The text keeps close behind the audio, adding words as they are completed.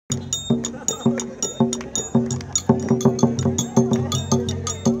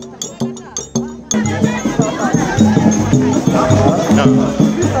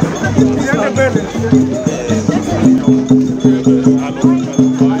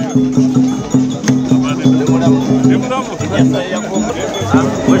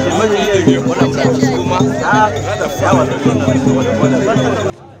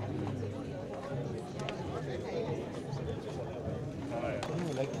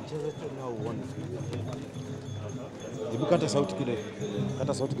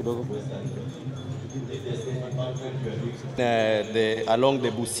Along the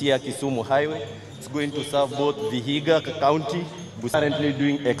Busia-Kisumu highway. It's going to serve both Vihiga County, currently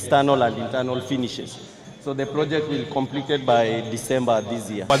doing external and internal finishes. So the project will be completed by December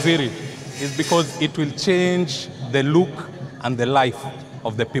this year. Waziri is because it will change the look and the life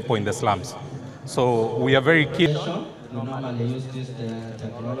of the people in the slums. So we are very keen. We normally use this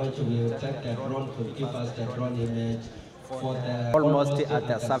technology. We will take the drone to give us the drone image. Almost at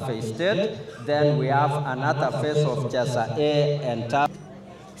the surface state. Then we have another phase of just A and T.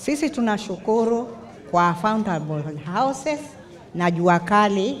 Sisi tunashukuru kwa affordable houses na jua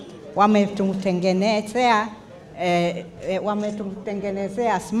kali wametutengenezea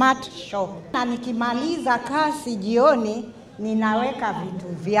smart shop. Na nikimaliza kazi jioni ninaweka vitu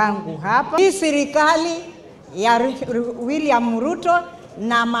vyangu hapa. Hii serikali ya William Ruto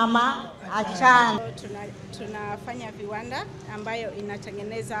na mama Achan. Tunafanya viwanda ambayo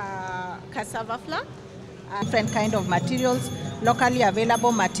inatengeneza cassava flour, different kind of materials, locally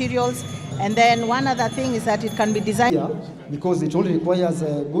available materials, and then one other thing is that it can be designed because it only requires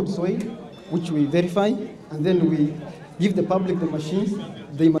a good soil, which we verify, and then we give the public the machines.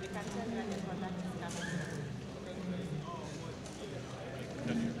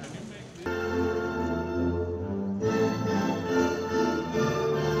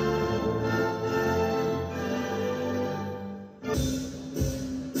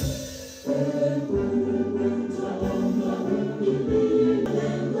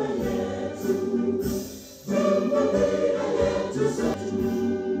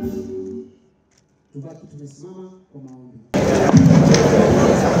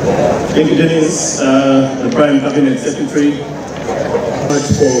 Thank you, Dennis, the Prime Cabinet Secretary,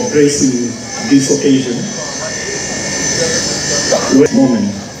 for gracing this occasion.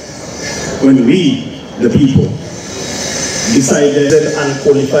 Moment when we, the people, decided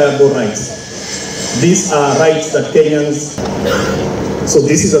unqualifiable rights. These are rights that Kenyans. So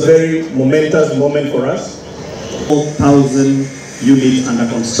this is a very momentous moment for us. 4,000 units under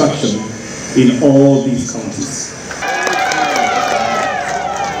construction in all these counties.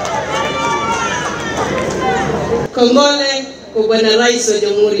 Kongole kwa Bwana Rais wa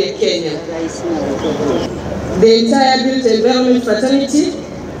Jamhuri ya Kenya. The entire Built Environment Fraternity,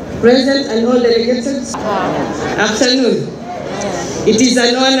 President and all delegates, afternoon. It is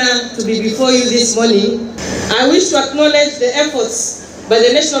an honor to be before you this morning. I wish to acknowledge the efforts by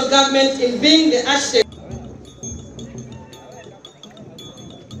the national government in being the architect.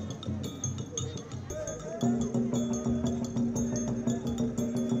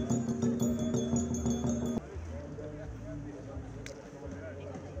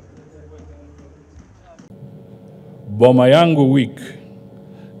 Boma Yangu Week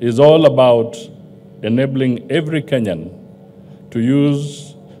is all about enabling every Kenyan to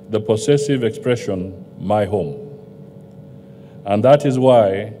use the possessive expression, my home. And that is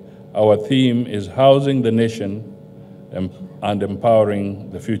why our theme is housing the nation and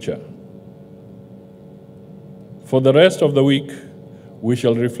empowering the future. For the rest of the week, we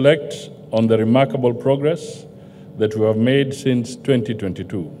shall reflect on the remarkable progress that we have made since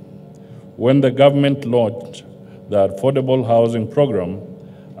 2022, when the government launched the Affordable Housing Program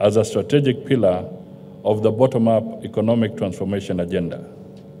as a strategic pillar of the bottom-up economic transformation agenda.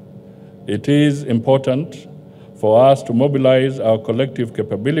 It is important for us to mobilize our collective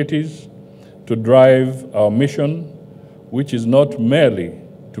capabilities to drive our mission, which is not merely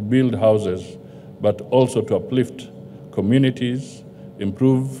to build houses, but also to uplift communities,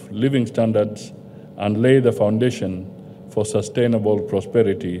 improve living standards, and lay the foundation for sustainable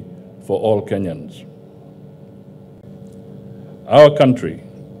prosperity for all Kenyans. Our country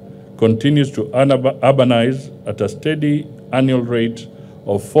continues to urbanize at a steady annual rate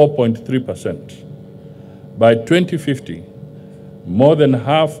of 4.3%. By 2050, more than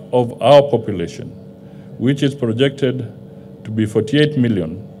half of our population, which is projected to be 48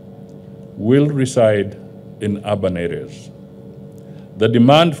 million, will reside in urban areas. The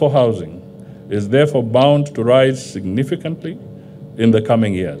demand for housing is therefore bound to rise significantly in the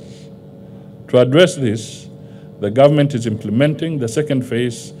coming years. To address this, the government is implementing the second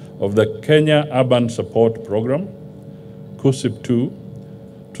phase of the Kenya Urban Support Program, KUSIP 2,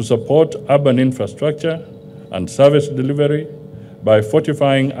 to support urban infrastructure and service delivery by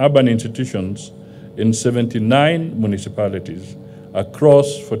fortifying urban institutions in 79 municipalities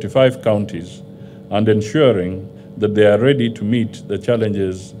across 45 counties and ensuring that they are ready to meet the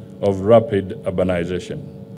challenges of rapid urbanization.